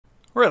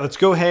All right, let's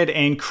go ahead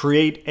and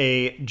create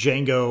a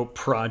Django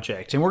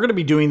project. And we're going to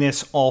be doing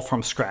this all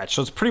from scratch.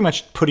 So it's pretty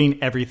much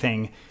putting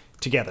everything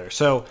together.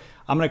 So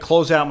I'm going to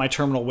close out my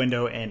terminal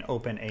window and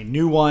open a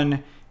new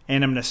one.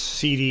 And I'm going to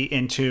cd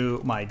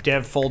into my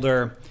dev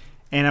folder.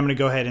 And I'm going to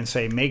go ahead and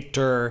say make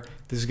dir.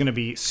 This is going to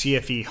be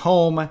CFE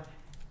home.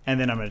 And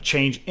then I'm going to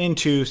change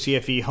into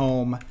CFE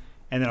home.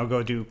 And then I'll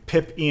go do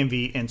pip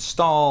env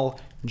install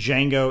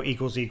Django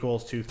equals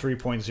to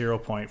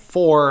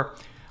 3.0.4.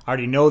 I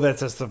already know that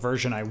that's the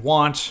version I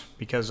want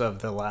because of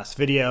the last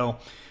video.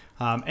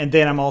 And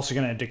then I'm also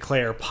going to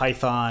declare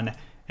Python,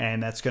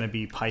 and that's going to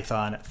be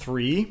Python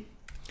 3.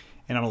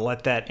 And I'm going to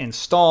let that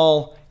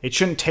install. It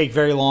shouldn't take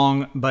very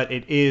long, but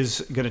it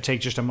is going to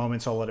take just a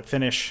moment, so I'll let it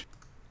finish.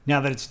 Now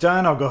that it's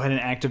done, I'll go ahead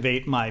and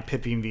activate my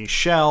pipenv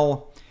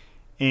shell.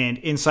 And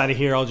inside of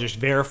here, I'll just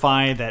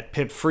verify that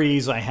pip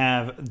freeze, I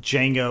have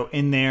Django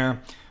in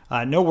there.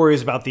 No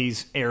worries about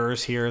these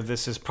errors here.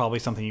 This is probably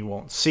something you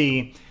won't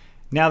see.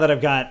 Now that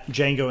I've got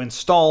Django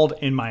installed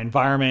in my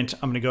environment,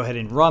 I'm going to go ahead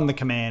and run the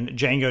command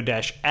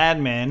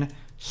django-admin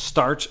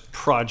start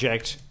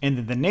project, and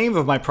then the name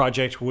of my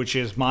project, which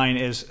is mine,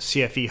 is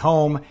CFE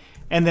home,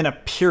 and then a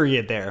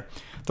period there.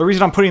 The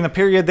reason I'm putting the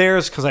period there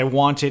is because I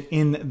want it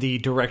in the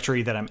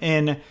directory that I'm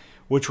in,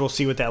 which we'll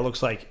see what that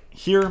looks like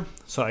here.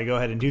 So I go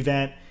ahead and do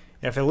that.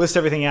 If I list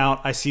everything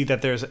out, I see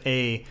that there's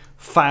a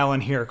file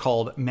in here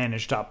called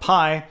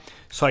manage.py,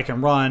 so I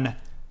can run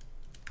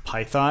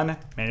Python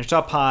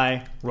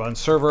manage.py run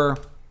server,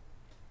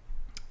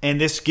 and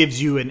this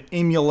gives you an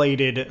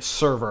emulated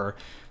server.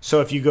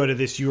 So if you go to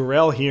this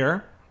URL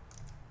here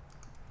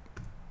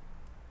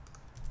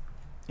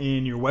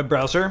in your web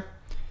browser,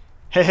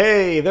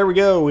 hey, there we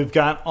go. We've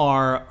got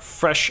our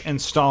fresh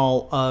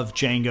install of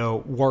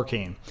Django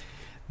working.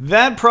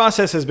 That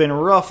process has been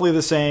roughly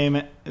the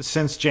same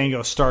since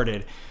Django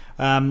started.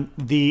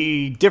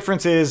 The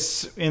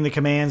differences in the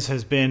commands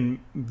has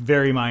been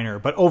very minor,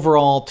 but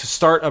overall, to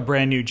start a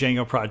brand new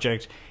Django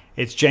project,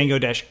 it's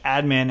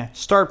django-admin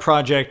start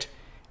project,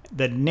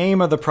 the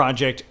name of the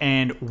project,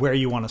 and where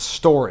you want to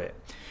store it.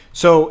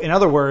 So in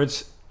other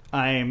words,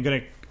 I am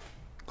going to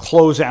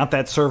close out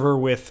that server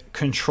with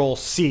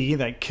Control-C,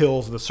 that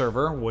kills the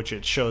server, which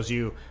it shows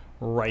you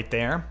right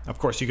there. Of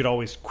course, you could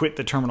always quit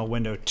the terminal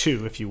window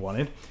too if you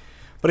wanted.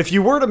 But if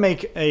you were to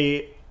make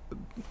a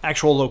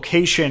actual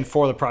location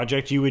for the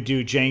project, you would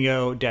do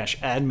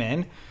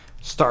django-admin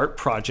start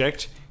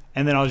project,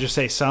 and then I'll just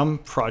say some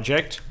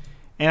project,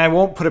 and I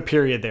won't put a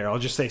period there. I'll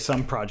just say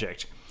some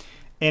project.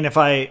 And if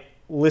I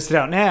list it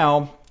out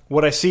now,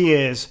 what I see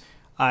is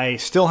I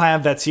still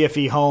have that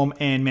CFE home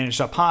and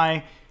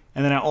manage.py,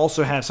 and then I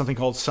also have something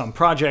called some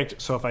project.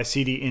 So if I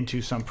cd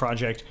into some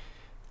project,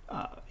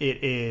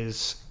 it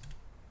is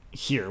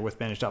here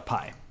with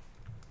manage.py.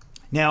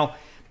 Now,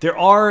 there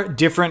are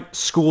different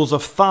schools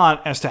of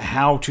thought as to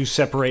how to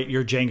separate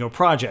your Django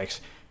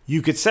projects.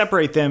 You could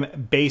separate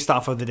them based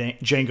off of the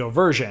Django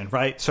version,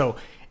 right? So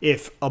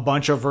if a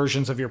bunch of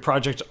versions of your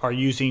project are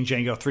using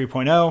Django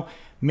 3.0,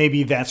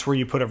 maybe that's where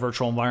you put a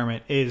virtual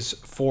environment is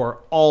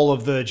for all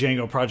of the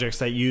Django projects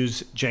that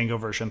use Django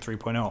version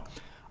 3.0.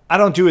 I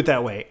don't do it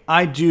that way.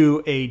 I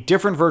do a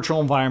different virtual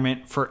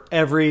environment for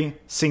every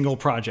single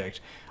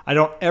project. I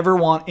don't ever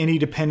want any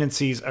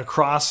dependencies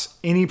across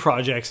any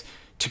projects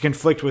to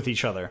conflict with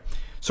each other.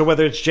 So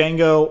whether it's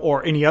Django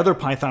or any other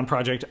Python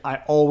project,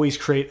 I always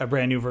create a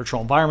brand new virtual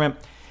environment.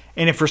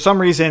 And if for some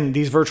reason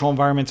these virtual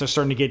environments are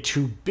starting to get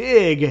too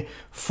big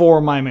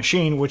for my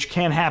machine, which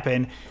can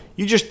happen,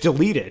 you just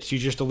delete it. You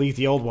just delete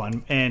the old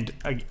one. And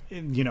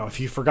you know,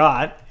 if you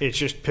forgot, it's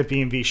just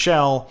pipenv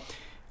shell.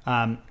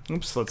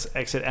 Oops, let's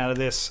exit out of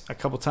this a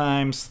couple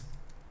times,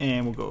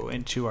 and we'll go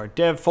into our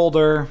dev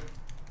folder,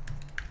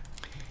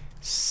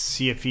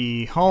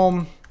 CFE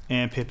home,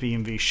 and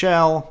pipenv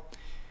shell.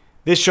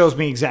 This shows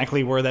me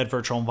exactly where that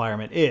virtual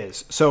environment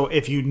is. So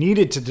if you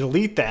needed to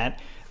delete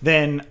that,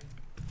 then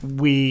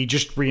we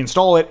just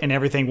reinstall it and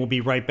everything will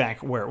be right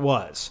back where it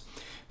was.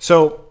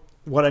 So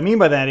what I mean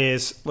by that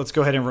is, let's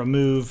go ahead and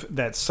remove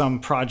that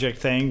some project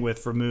thing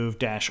with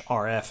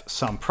remove-rf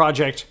some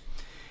project.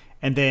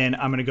 And then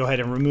I'm going to go ahead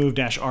and remove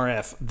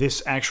 -rf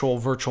this actual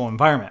virtual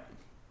environment.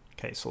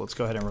 Okay, so let's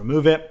go ahead and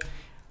remove it.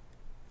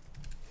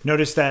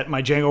 Notice that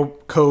my Django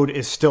code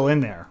is still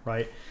in there,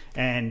 right?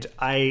 And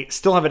I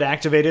still have it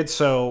activated,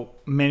 so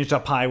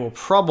manage.py will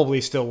probably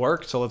still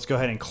work. So let's go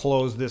ahead and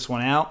close this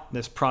one out,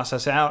 this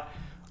process out,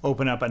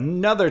 open up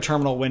another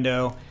terminal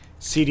window,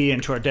 cd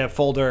into our dev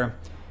folder,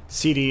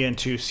 cd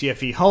into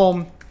CFE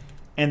home,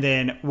 and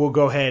then we'll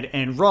go ahead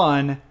and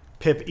run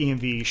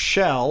pipenv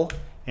shell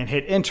and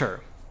hit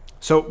enter.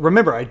 So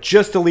remember, I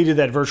just deleted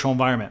that virtual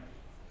environment.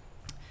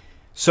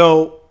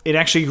 So it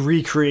actually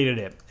recreated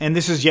it. And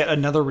this is yet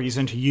another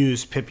reason to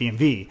use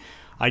pipenv.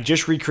 I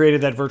just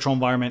recreated that virtual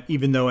environment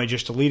even though I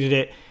just deleted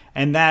it.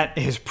 And that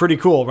is pretty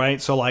cool,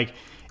 right? So like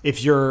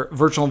if your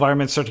virtual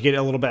environments start to get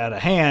a little bit out of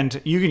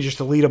hand, you can just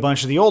delete a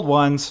bunch of the old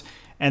ones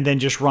and then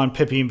just run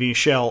pipenv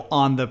shell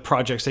on the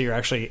projects that you're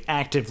actually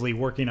actively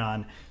working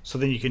on. So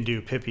then you can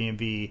do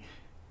pipenv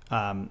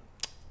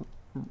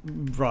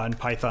run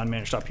python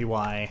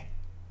manage.py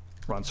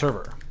run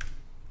server,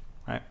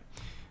 right?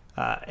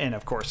 And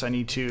of course I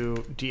need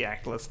to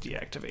let's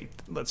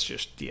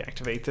just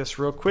deactivate this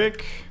real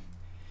quick.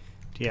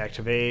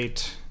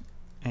 Deactivate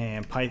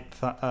and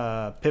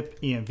python pip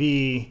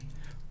env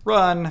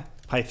run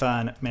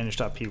python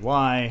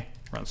manage.py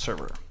run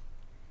server.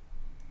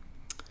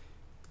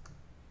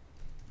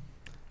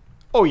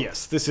 Oh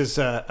yes, this is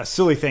a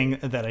silly thing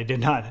that I did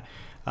not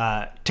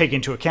take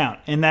into account,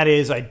 and that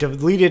is I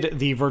deleted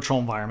the virtual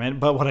environment,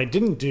 but what I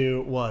didn't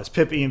do was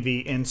pip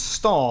env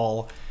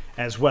install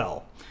as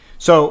well.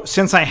 So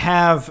since I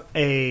have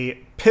a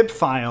pip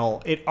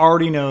file, it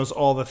already knows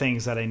all the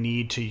things that I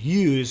need to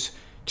use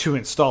to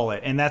install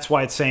it, and that's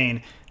why it's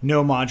saying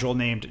no module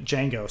named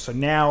Django. So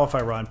now if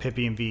I run pip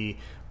env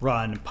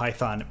run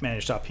python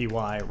manage.py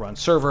run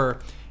server,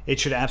 it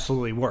should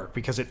absolutely work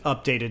because it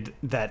updated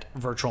that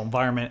virtual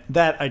environment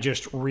that I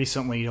just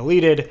recently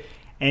deleted.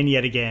 And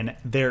yet again,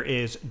 there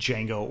is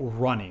Django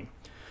running.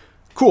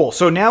 Cool.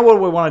 So now what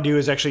we want to do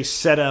is actually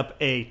set up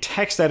a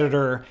text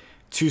editor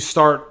to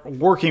start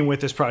working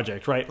with this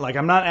project, right? Like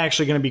I'm not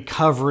actually going to be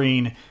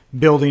covering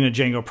building a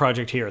Django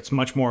project here. It's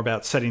much more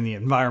about setting the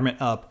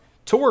environment up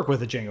to work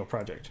with a Django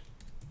project.